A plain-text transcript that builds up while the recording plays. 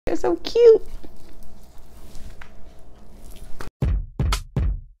They're so cute.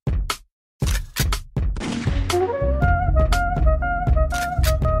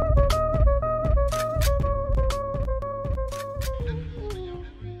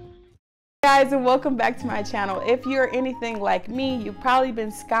 Guys, and welcome back to my channel. If you're anything like me, you've probably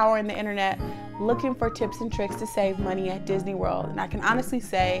been scouring the internet looking for tips and tricks to save money at Disney World, and I can honestly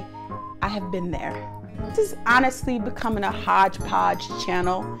say I have been there. This is honestly becoming a hodgepodge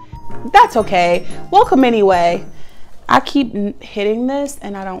channel. That's okay. Welcome anyway. I keep hitting this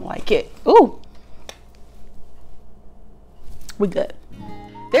and I don't like it. Ooh, we good.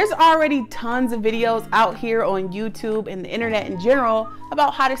 There's already tons of videos out here on YouTube and the internet in general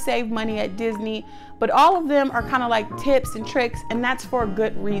about how to save money at Disney, but all of them are kind of like tips and tricks, and that's for a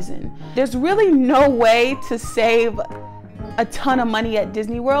good reason. There's really no way to save a ton of money at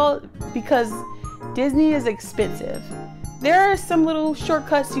Disney World because Disney is expensive. There are some little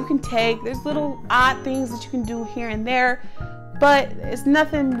shortcuts you can take. There's little odd things that you can do here and there, but it's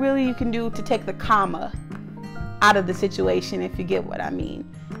nothing really you can do to take the comma out of the situation, if you get what I mean.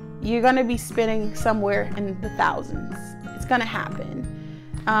 You're gonna be spending somewhere in the thousands. It's gonna happen.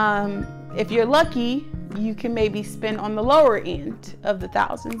 If you're lucky, you can maybe spend on the lower end of the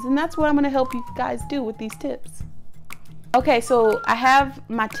thousands, and that's what I'm gonna help you guys do with these tips. Okay, so I have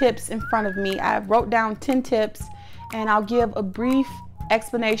my tips in front of me. I wrote down 10 tips, and I'll give a brief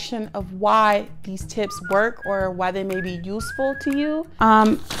explanation of why these tips work or why they may be useful to you.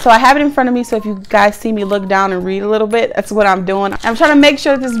 So I have it in front of me, so if you guys see me look down and read a little bit, that's what I'm doing. I'm trying to make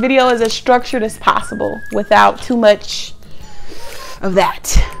sure that this video is as structured as possible without too much of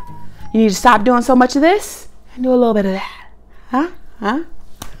that. You need to stop doing so much of this and do a little bit of that. Huh?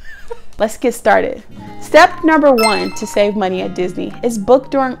 Let's get started. Step number 1 to save money at Disney is book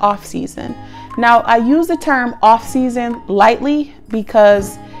during off-season. Now, I use the term off-season lightly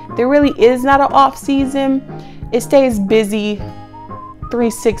because there really is not an off-season. It stays busy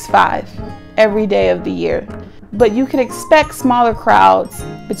 365 every day of the year. But you can expect smaller crowds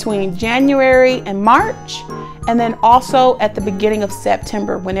between January and March, and then also at the beginning of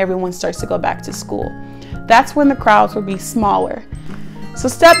September when everyone starts to go back to school. That's when the crowds will be smaller. So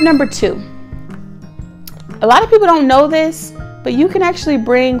step number 2. A lot of people don't know this, but you can actually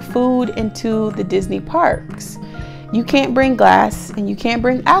bring food into the Disney parks. You can't bring glass and you can't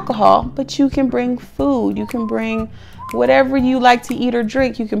bring alcohol, but you can bring food. You can bring whatever you like to eat or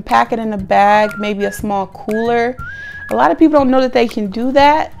drink. You can pack it in a bag, maybe a small cooler. A lot of people don't know that they can do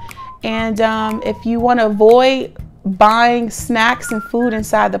that. And if you want to avoid buying snacks and food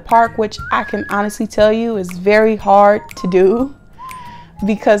inside the park, which I can honestly tell you is very hard to do,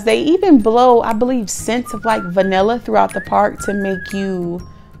 because they even blow, I believe, scents of like vanilla throughout the park to make you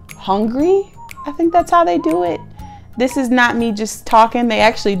hungry. I think that's how they do it. This is not me just talking. They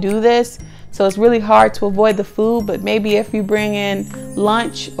actually do this. So it's really hard to avoid the food, but maybe if you bring in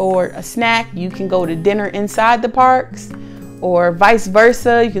lunch or a snack, you can go to dinner inside the parks, or vice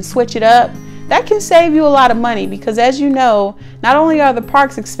versa. You can switch it up. That can save you a lot of money because, as you know, not only are the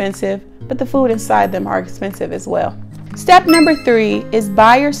parks expensive, but the food inside them are expensive as well. Step number 3 is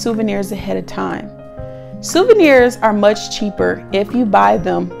buy your souvenirs ahead of time. Souvenirs are much cheaper if you buy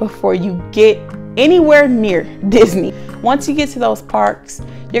them before you get anywhere near Disney. Once you get to those parks,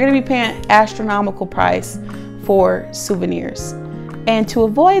 you're going to be paying astronomical price for souvenirs. And to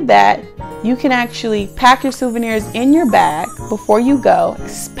avoid that, you can actually pack your souvenirs in your bag before you go,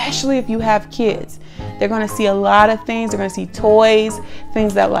 especially if you have kids. They're going to see a lot of things. They're going to see toys,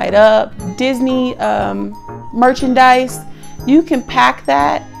 things that light up, Disney merchandise. You can pack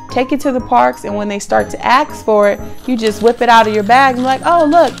that, take it to the parks, and when they start to ask for it, you just whip it out of your bag and be like, oh,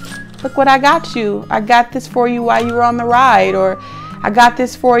 look what I got you. I got this for you while you were on the ride, or I got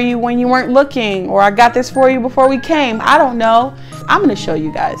this for you when you weren't looking, or I got this for you before we came. I don't know. I'm going to show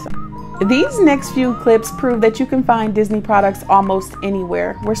you guys. These next few clips prove that you can find Disney products almost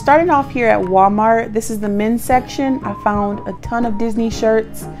anywhere. We're starting off here at Walmart. This is the men's section. I found a ton of Disney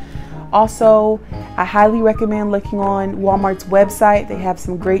shirts. Also, I highly recommend looking on Walmart's website. They have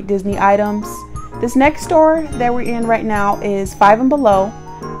some great Disney items. This next store that we're in right now is Five and Below.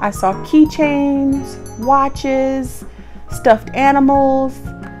 I saw keychains, watches, stuffed animals.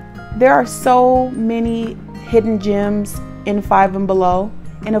 There are so many hidden gems in Five and Below.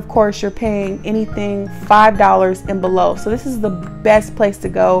 And of course, you're paying anything $5 and below. So this is the best place to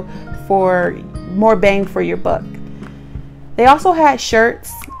go for more bang for your buck. They also had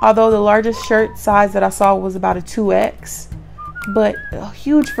shirts, although the largest shirt size that I saw was about a 2X, but a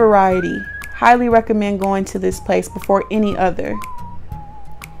huge variety. Highly recommend going to this place before any other.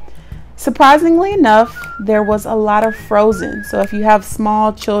 Surprisingly enough, there was a lot of Frozen. So if you have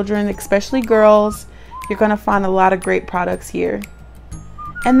small children, especially girls, you're gonna find a lot of great products here.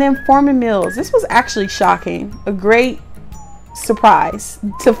 And then Forman Mills. This was actually shocking. A great surprise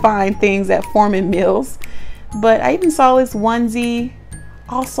to find things at Forman Mills. But I even saw this onesie.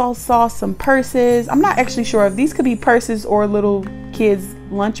 Also saw some purses. I'm not actually sure if these could be purses or little kids'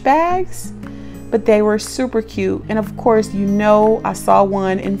 lunch bags, but they were super cute. And of course, you know, I saw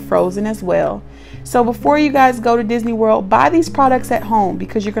one in Frozen as well. So before you guys go to Disney World, buy these products at home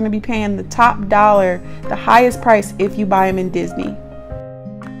because you're going to be paying the top dollar, the highest price if you buy them in Disney.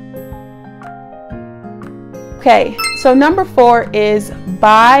 Okay, so number 4 is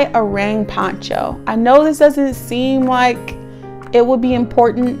buy a rain poncho. I know this doesn't seem like it would be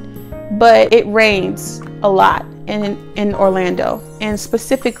important, but it rains a lot in Orlando, and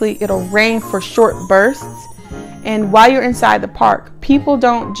specifically it'll rain for short bursts. And while you're inside the park,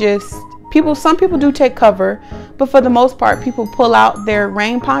 some people do take cover, but for the most part, people pull out their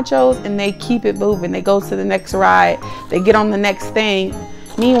rain ponchos and they keep it moving. They go to the next ride, they get on the next thing.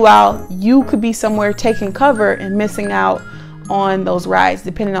 Meanwhile, you could be somewhere taking cover and missing out on those rides,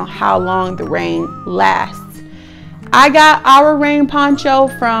 depending on how long the rain lasts. I got our rain poncho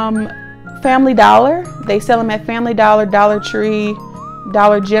from Family Dollar. They sell them at Family Dollar, Dollar Tree,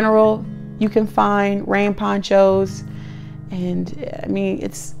 Dollar General. You can find rain ponchos, and I mean,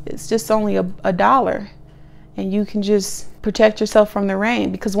 it's just only a dollar, and you can just protect yourself from the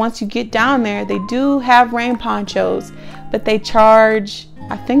rain. Because once you get down there, they do have rain ponchos, but they charge,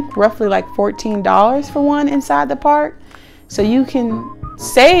 I think, roughly like $14 for one inside the park. So you can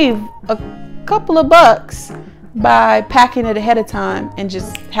save a couple of bucks by packing it ahead of time and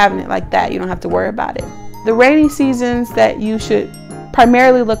just having it like that. You don't have to worry about it. The rainy seasons that you should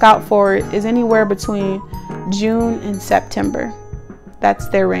primarily look out for is anywhere between June and September. That's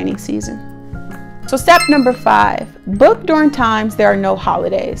their rainy season. So step number 5, book during times there are no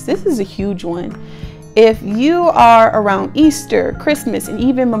holidays. This is a huge one. If you are around Easter, Christmas, and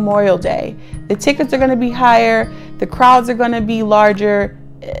even Memorial Day, the tickets are going to be higher, the crowds are going to be larger.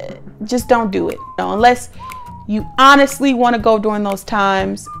 Just don't do it. Unless you honestly want to go during those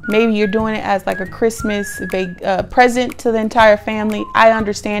times. Maybe you're doing it as like a Christmas present to the entire family. I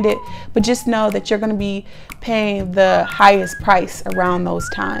understand it, but just know that you're going to be paying the highest price around those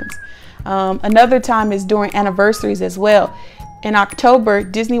times. Another time is during anniversaries as well. In October,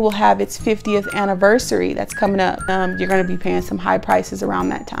 Disney will have its 50th anniversary that's coming up. You're going to be paying some high prices around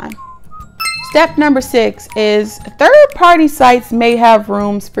that time. Step number 6 is third-party sites may have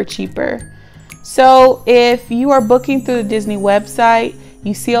rooms for cheaper. So if you are booking through the Disney website,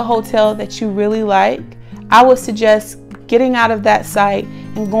 you see a hotel that you really like, I would suggest getting out of that site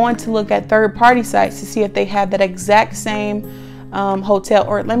and going to look at third-party sites to see if they have that exact same hotel,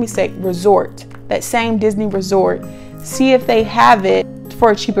 or let me say resort, that same Disney resort. See if they have it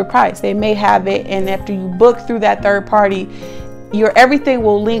for a cheaper price. They may have it, and after you book through that third party, your everything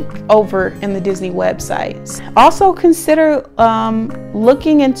will link over in the Disney websites. Also consider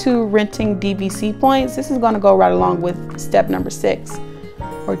looking into renting DVC points. This is going to go right along with step number 6,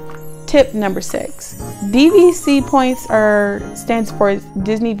 or tip number 6. DVC points stands for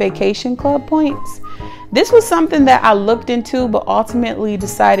Disney Vacation Club points. This was something that I looked into, but ultimately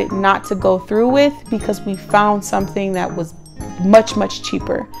decided not to go through with because we found something that was much, much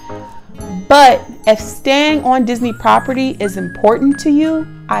cheaper. But if staying on Disney property is important to you,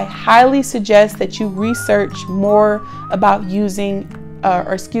 I highly suggest that you research more about renting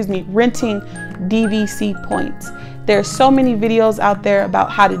DVC points. There's so many videos out there about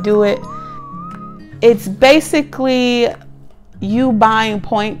how to do it. It's basically you buying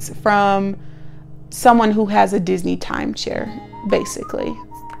points from someone who has a Disney timeshare, basically.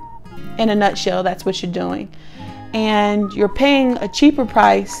 In a nutshell, that's what you're doing. And you're paying a cheaper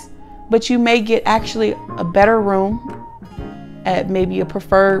price, but you may get actually a better room at maybe a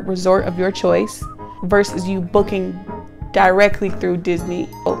preferred resort of your choice versus you booking directly through Disney.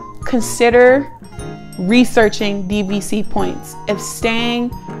 So consider researching DVC points if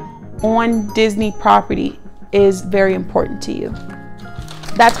staying on Disney property is very important to you.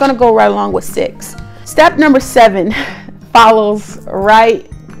 That's going to go right along with 6. Step number 7 follows right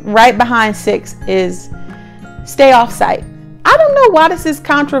behind 6 is stay off site. I don't know why this is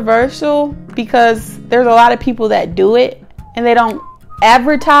controversial because there's a lot of people that do it and they don't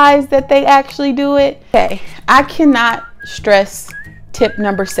advertise that they actually do it. Okay, I cannot stress tip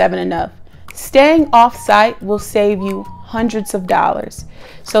number 7 enough. Staying off site will save you hundreds of dollars.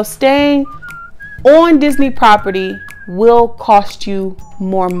 So staying on Disney property will cost you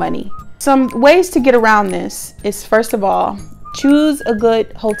more money. Some ways to get around this is, first of all, choose a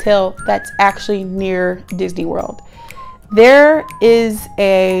good hotel that's actually near Disney World. There is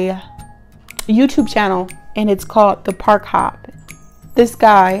a YouTube channel and it's called The Park Hop. This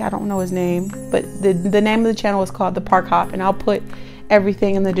guy, I don't know his name, but the name of the channel is called The Park Hop, and I'll put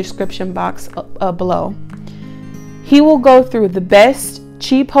everything in the description box below. He will go through the best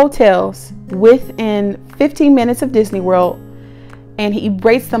cheap hotels within 15 minutes of Disney World, and he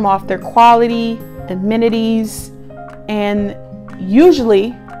rates them off their quality, amenities, and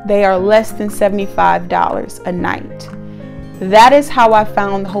usually they are less than $75 a night. That is how I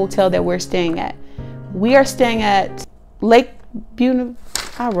found the hotel that we're staying at. We are staying at Lake Buena,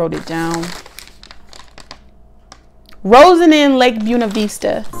 I wrote it down. Rosen Inn Lake Buena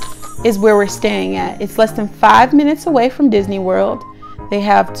Vista is where we're staying at. It's less than 5 minutes away from Disney World. They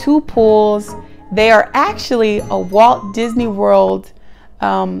have 2 pools. They are actually a Walt Disney World,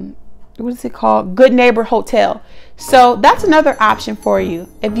 what is it called? Good Neighbor Hotel. So that's another option for you.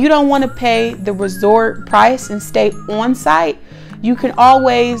 If you don't want to pay the resort price and stay on site, you can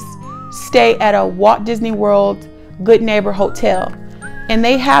always stay at a Walt Disney World Good Neighbor Hotel. And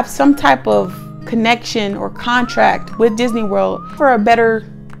they have some type of connection or contract with Disney World for a better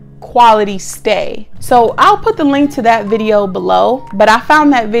quality stay. So I'll put the link to that video below, but I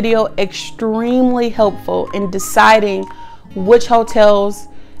found that video extremely helpful in deciding which hotels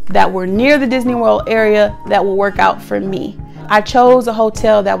that were near the Disney World area that will work out for me. I chose a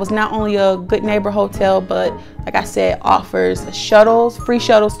hotel that was not only a Good Neighbor Hotel, but like I said, offers shuttles, free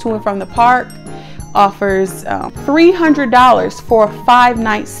shuttles to and from the park, offers $300 for a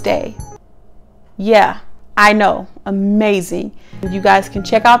 5-night stay. Yeah, I know, amazing. You guys can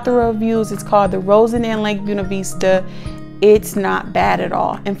check out the reviews. It's called the Rosen Inn Lake Buena Vista. It's not bad at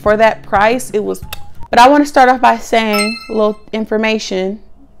all. And for that price, it was. But I want to start off by saying a little information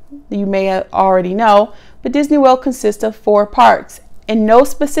that you may already know, but Disney World consists of 4 parks in no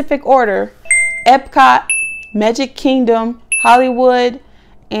specific order: Epcot, Magic Kingdom, Hollywood,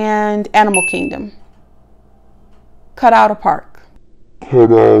 and Animal Kingdom. Cut out a park.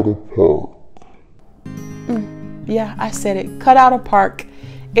 Cut out a park. Yeah, I said it. Cut out a park.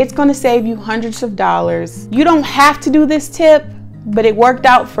 It's going to save you hundreds of dollars. You don't have to do this tip, but it worked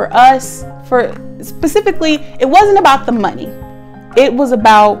out for us. For specifically, it wasn't about the money. It was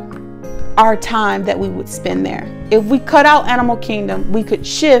about our time that we would spend there. If we cut out Animal Kingdom, we could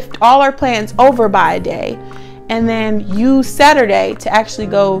shift all our plans over by a day and then use Saturday to actually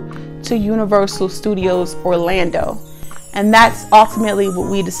go to Universal Studios Orlando. And that's ultimately what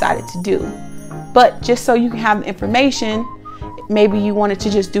we decided to do. But just so you can have the information, maybe you wanted to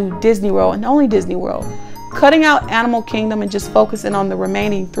just do Disney World and only Disney World. Cutting out Animal Kingdom and just focusing on the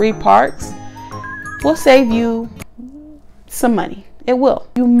remaining 3 parks will save you some money. It will.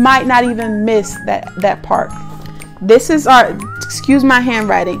 You might not even miss that park. This is our, excuse my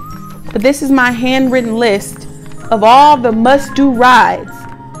handwriting, but this is my handwritten list of all the must-do rides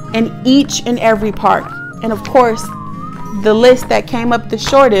in each and every park. And of course, the list that came up the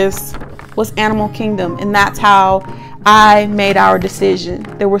shortest was Animal Kingdom, and that's how I made our decision.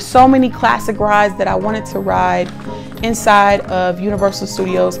 There were so many classic rides that I wanted to ride inside of Universal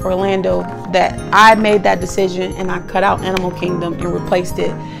Studios Orlando that I made that decision, and I cut out Animal Kingdom and replaced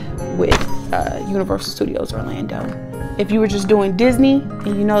it with Universal Studios Orlando. If you were just doing Disney,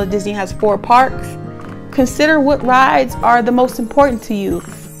 and you know that Disney has 4 parks, consider what rides are the most important to you.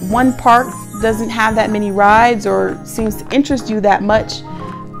 If one park doesn't have that many rides or seems to interest you that much,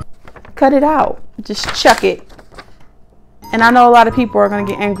 cut it out. Just chuck it. And I know a lot of people are going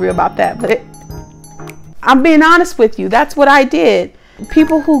to get angry about that, but I'm being honest with you. That's what I did.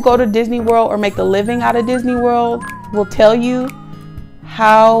 People who go to Disney World or make a living out of Disney World will tell you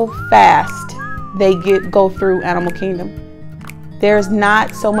how fast they go through Animal Kingdom. There's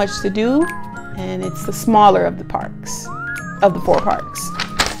not so much to do, and it's the smaller of the parks, of the 4 parks.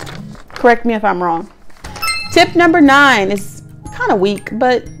 Correct me if I'm wrong. Tip number 9 is kind of weak,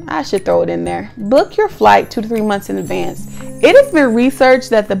 but I should throw it in there. Book your flight 2 to 3 months in advance. It has been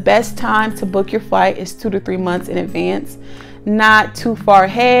researched that the best time to book your flight is 2 to 3 months in advance. Not too far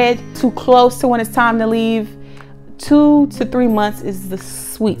ahead, too close to when it's time to leave. 2 to 3 months is the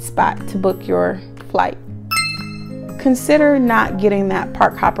sweet spot to book your flight. Consider not getting that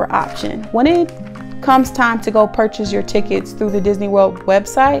park hopper option. When it comes time to go purchase your tickets through the Disney World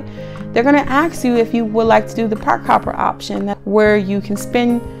website, they're going to ask you if you would like to do the park hopper option, where you can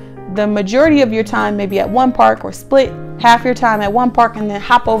spend the majority of your time maybe at one park, or split half your time at one park and then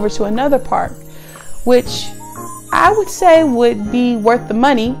hop over to another park, which I would say would be worth the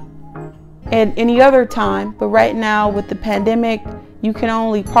money at any other time. But right now with the pandemic, you can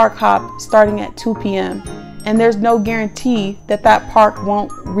only park hop starting at 2 p.m. And there's no guarantee that that park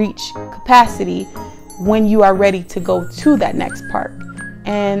won't reach capacity when you are ready to go to that next park.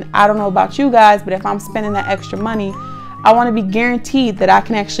 And I don't know about you guys, but if I'm spending that extra money, I want to be guaranteed that I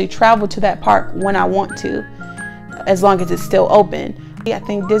can actually travel to that park when I want to, as long as it's still open. I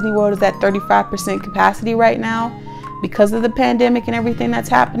think Disney World is at 35% capacity right now because of the pandemic and everything that's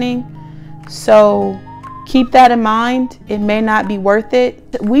happening. So keep that in mind. It may not be worth it.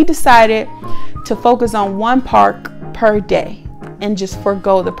 We decided to focus on one park per day and just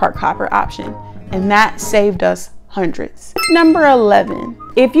forgo the park hopper option. And that saved us hundreds. Number 11.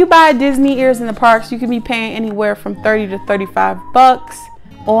 If you buy Disney ears in the parks, you can be paying anywhere from 30 to 35 bucks.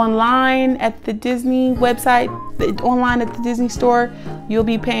 Online at the Disney website, online at the Disney store, you'll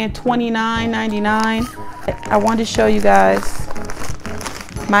be paying $29.99. I want to show you guys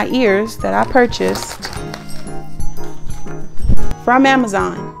my ears that I purchased from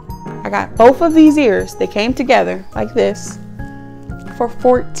Amazon. I got both of these ears. They came together like this for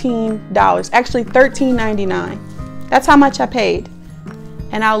 $14, actually $13.99. That's how much I paid.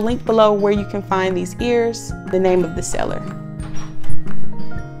 And I'll link below where you can find these ears, the name of the seller.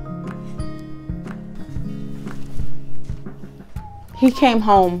 He came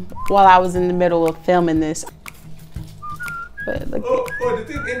home while I was in the middle of filming this. But look.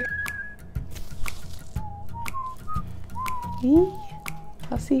 The thing.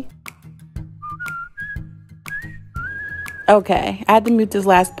 I'll see. Okay, I had to mute this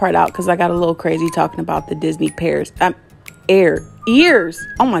last part out because I got a little crazy talking about the Disney ears.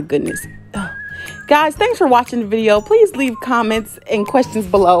 Oh my goodness. Ugh. Guys, thanks for watching the video. Please leave comments and questions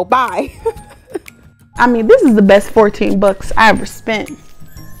below. Bye. I mean, this is the best 14 bucks I ever spent.